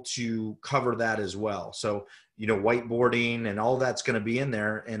be able to cover that as well. So, whiteboarding and all that's going to be in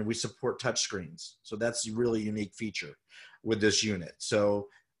there, and we support touch screens. So that's a really unique feature with this unit. So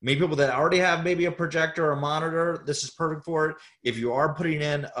maybe people that already have maybe a projector or a monitor, this is perfect for it. If you are putting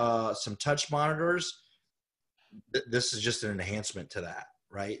in some touch monitors, this is just an enhancement to that.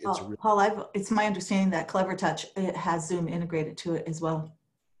 Right. Paul, it's my understanding that Clever Touch, it has Zoom integrated to it as well.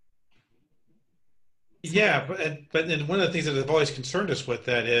 Yeah, but then one of the things that have always concerned us with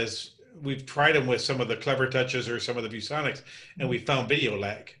that is we've tried them with some of the Clever Touches or some of the ViewSonics, and we found video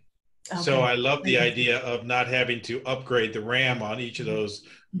lag. Okay. So I love the idea of not having to upgrade the RAM on each of those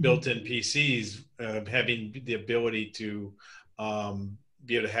built-in PCs, having the ability to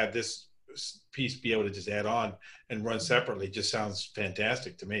be able to have this piece be able to just add on and run separately just sounds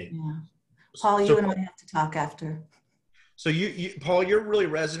fantastic to me. Yeah. Paul, you and I have to talk after. So Paul, you're really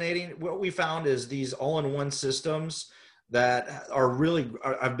resonating. What we found is these all-in-one systems that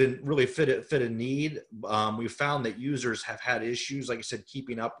have been really fit in need. We found that users have had issues, like I said,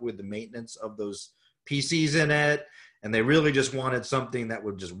 keeping up with the maintenance of those PCs in it, and they really just wanted something that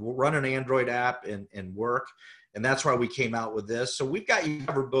would just run an Android app and work. And that's why we came out with this. So we've got you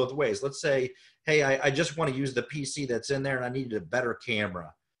covered both ways. Let's say, hey, I just want to use the PC that's in there and I needed a better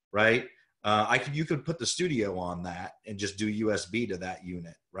camera, right? You could put the studio on that and just do USB to that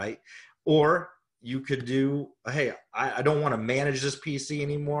unit, right? Or you could do, hey, I don't want to manage this PC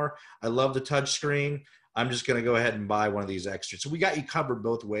anymore. I love the touch screen. I'm just going to go ahead and buy one of these extras. So we got you covered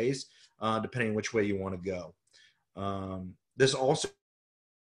both ways, depending on which way you want to go. This also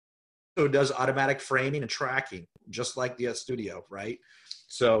does automatic framing and tracking, just like the studio, right?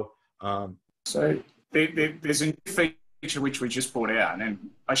 So, there's a new feature which we just brought out, and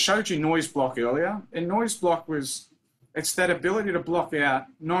I showed you noise block earlier. And noise block it's that ability to block out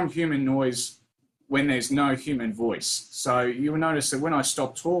non-human noise when there's no human voice. So you will notice that when I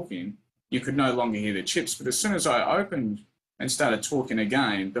stopped talking, you could no longer hear the chips. But as soon as I opened and started talking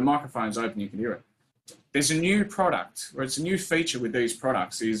again, the microphone's open, you can hear it. There's a new product, or it's a new feature with these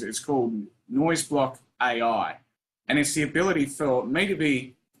products, it's called Noise Block AI. And it's the ability for me to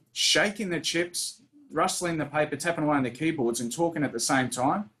be shaking the chips, rustling the paper, tapping away on the keyboards and talking at the same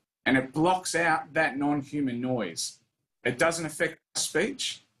time. And it blocks out that non-human noise. It doesn't affect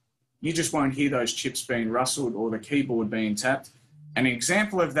speech. You just won't hear those chips being rustled or the keyboard being tapped. An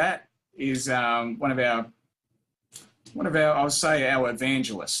example of that is one of our, I would say, our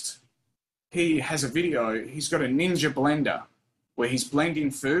evangelist. He has a video. He's got a Ninja blender where he's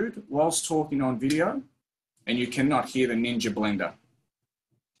blending food whilst talking on video, and you cannot hear the Ninja blender.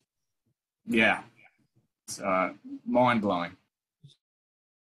 Yeah, it's mind-blowing.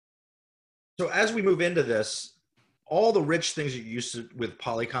 So as we move into this, all the rich things you used to with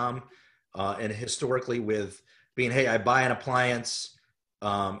Polycom and historically with being, hey, I buy an appliance,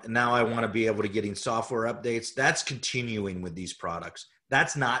 and now I want to be able to getting software updates, that's continuing with these products.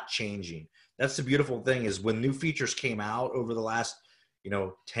 That's not changing. That's the beautiful thing is when new features came out over the last,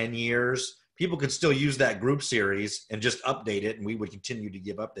 10 years, people could still use that group series and just update it, and we would continue to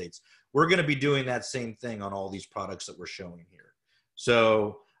give updates. We're going to be doing that same thing on all these products that we're showing here.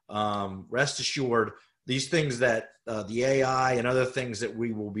 So rest assured, these things that the AI and other things that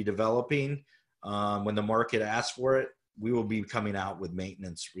we will be developing when the market asks for it, we will be coming out with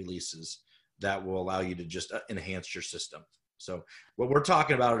maintenance releases that will allow you to just enhance your system. So what we're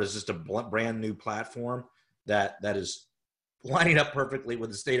talking about is just a brand new platform that is lining up perfectly with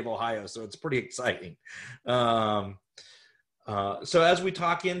the state of Ohio. So it's pretty exciting. So as we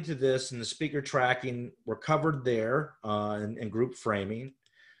talk into this and the speaker tracking, we're covered there and group framing.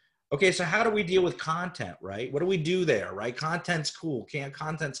 Okay, so how do we deal with content, right? What do we do there, right? Content's cool.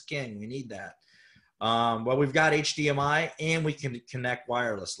 Content's king. We need that. Well, we've got HDMI and we can connect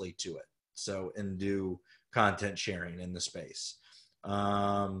wirelessly to it. So, and do content sharing in the space.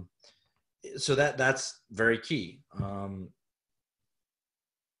 So that's very key. And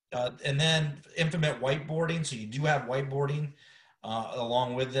then implement whiteboarding. So you do have whiteboarding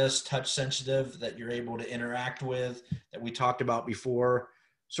along with this, touch sensitive that you're able to interact with that we talked about before.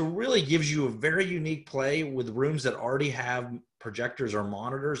 So it really gives you a very unique play with rooms that already have projectors or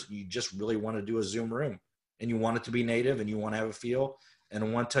monitors. You just really want to do a Zoom room and you want it to be native and you want to have a feel and a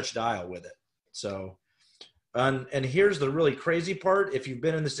one-touch dial with it. So, and here's the really crazy part. If you've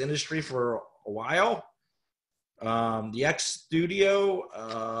been in this industry for a while, the X Studio,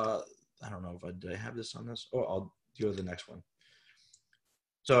 I don't know if did I have this on this? Oh, I'll go to the next one.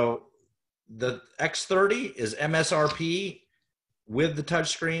 So the X30 is MSRP with the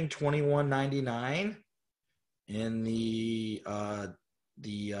touchscreen $21.99, and the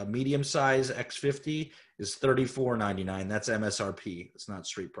medium size X50 is $34.99. That's MSRP. It's not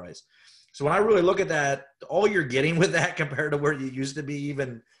street price. So when I really look at that, all you're getting with that compared to where you used to be,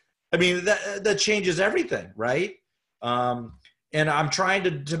 even, I mean, that changes everything, right? And I'm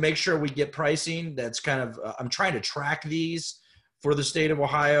trying to make sure we get pricing that's kind of, I'm trying to track these for the state of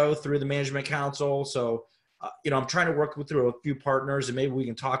Ohio through the management council. So, I'm trying to work through a few partners, and maybe we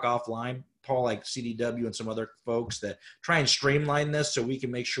can talk offline, Paul, like CDW and some other folks that try and streamline this so we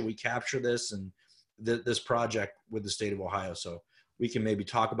can make sure we capture this and this project with the state of Ohio. So we can maybe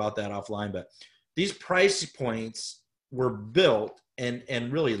talk about that offline. But these price points were built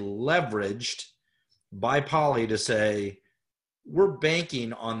and really leveraged by Poly to say, we're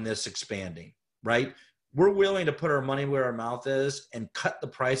banking on this expanding, right? We're willing to put our money where our mouth is and cut the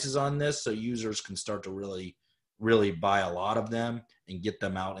prices on this so users can start to really, really buy a lot of them and get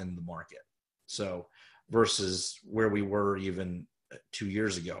them out in the market. So versus where we were even 2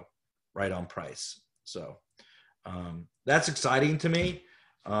 years ago, right on price. So that's exciting to me.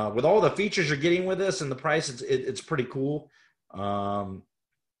 With all the features you're getting with this and the price, it's pretty cool.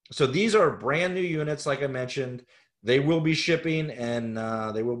 So these are brand new units, like I mentioned. They will be shipping, and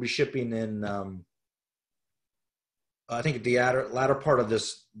they will be shipping in I think at the latter part of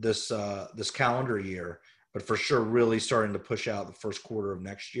this calendar year, but for sure really starting to push out the first quarter of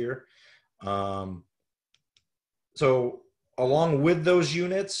next year. So along with those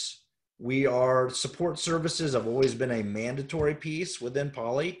units, support services have always been a mandatory piece within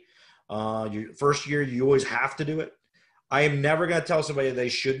Poly. First year, you always have to do it. I am never going to tell somebody they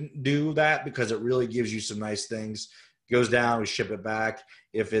shouldn't do that because it really gives you some nice things. It goes down, we ship it back.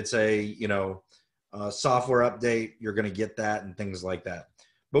 If it's a, software update, you're going to get that and things like that.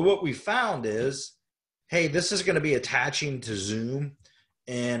 But what we found is, hey, this is going to be attaching to Zoom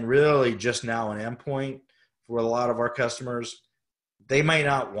and really just now an endpoint for a lot of our customers. They might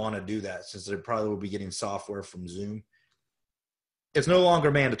not want to do that since they probably will be getting software from Zoom. It's no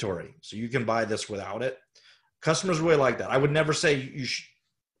longer mandatory, so you can buy this without it. customers really like that. I would never say you should,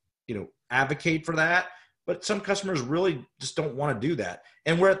 advocate for that, but some customers really just don't want to do that.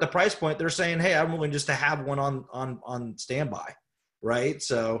 And we're at the price point, they're saying, hey, I'm willing just to have one on standby, right?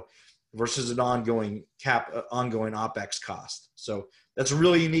 So versus an ongoing OpEx cost. So that's a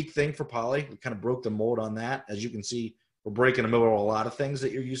really unique thing for Poly. We kind of broke the mold on that. As you can see, we're breaking the mold on a lot of things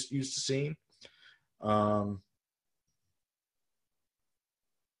that you're used to seeing. When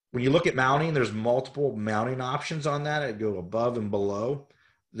you look at mounting, there's multiple mounting options on that. It go above and below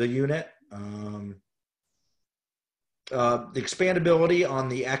the unit. The expandability on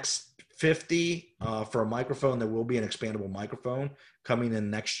the X50 for a microphone, there will be an expandable microphone coming in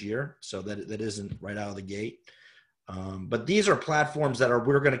next year, so that isn't right out of the gate. But these are platforms that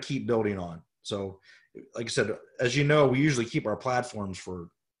we're going to keep building on. So, like I said, as you know, we usually keep our platforms for.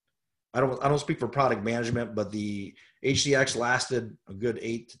 I don't speak for product management, but the HDX lasted a good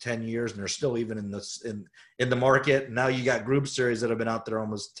 8 to 10 years, and they're still even in the market. Now you got group series that have been out there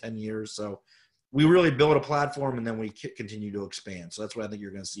almost 10 years. So we really build a platform, and then we continue to expand. So that's what I think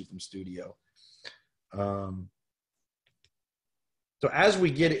you're going to see from Studio. So as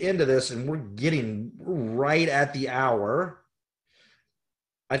we get into this, and we're right at the hour,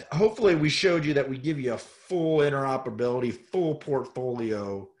 hopefully we showed you that we give you a full interoperability, full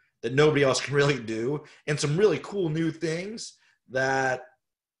portfolio that nobody else can really do, and some really cool new things that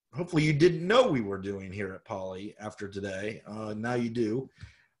hopefully you didn't know we were doing here at Poly after today. Now you do.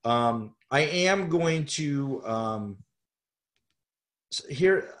 I am going to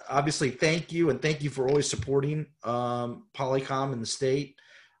here, obviously, thank you, and thank you for always supporting Polycom in the state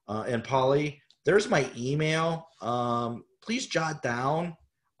and Poly. There's my email. Please jot down.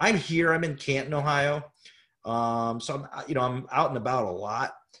 I'm here. I'm in Canton, Ohio. So I'm out and about a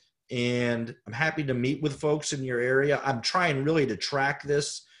lot, and I'm happy to meet with folks in your area. I'm trying really to track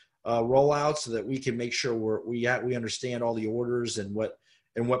this rollout so that we can make sure we understand all the orders and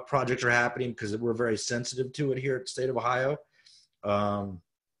what projects are happening, because we're very sensitive to it here at the state of Ohio. Along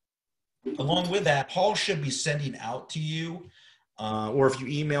with that, Paul should be sending out to you, or if you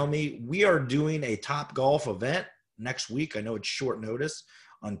email me, we are doing a Top Golf event next week. I know it's short notice,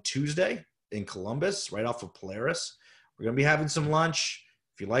 on Tuesday in Columbus, right off of Polaris. We're going to be having some lunch.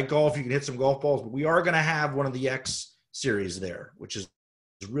 If you like golf, you can hit some golf balls, but we are going to have one of the X series there, which is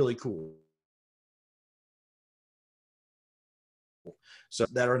really cool. So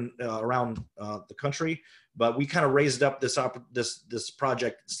that are around the country, but we kind of raised up this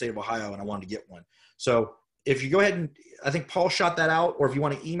project in the state of Ohio, and I wanted to get one. So if you go ahead and, I think Paul shot that out, or if you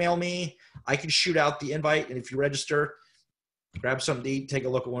want to email me, I can shoot out the invite, and if you register, grab something to eat, take a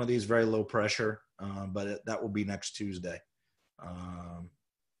look at one of these, very low pressure, but that will be next Tuesday,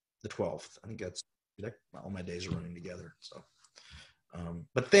 the 12th. I think that's all my days are running together. So,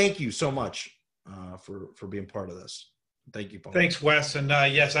 but thank you so much for being part of this. Thank you, Paul. Thanks, Wes. And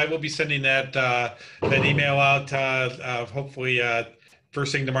yes, I will be sending that email out hopefully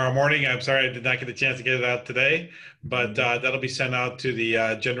first thing tomorrow morning. I'm sorry I did not get a chance to get it out today, but that'll be sent out to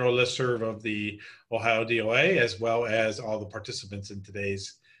the general listserv of the OhioDLA, as well as all the participants in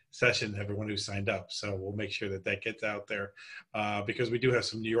today's session, everyone who signed up. So we'll make sure that gets out there because we do have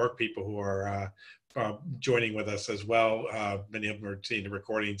some New York people who are joining with us as well. Many of them are seeing the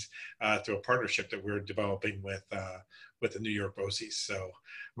recordings through a partnership that we're developing with the New York BOCES. So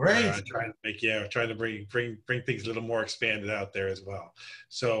great. Trying to bring things a little more expanded out there as well.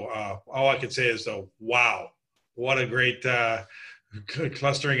 So all I can say is, wow, what a great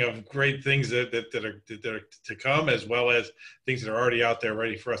clustering of great things that are to come, as well as things that are already out there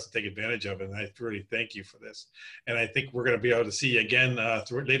ready for us to take advantage of. And I really thank you for this. And I think we're going to be able to see you again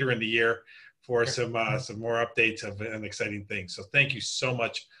later in the year for some more updates and exciting things. So thank you so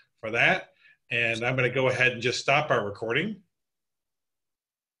much for that. And I'm going to go ahead and just stop our recording.